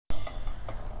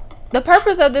The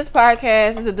purpose of this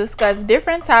podcast is to discuss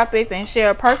different topics and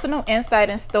share personal insight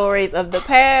and stories of the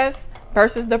past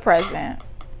versus the present.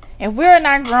 If we are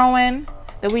not growing,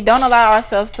 then we don't allow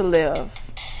ourselves to live.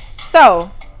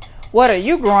 So, what are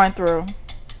you growing through?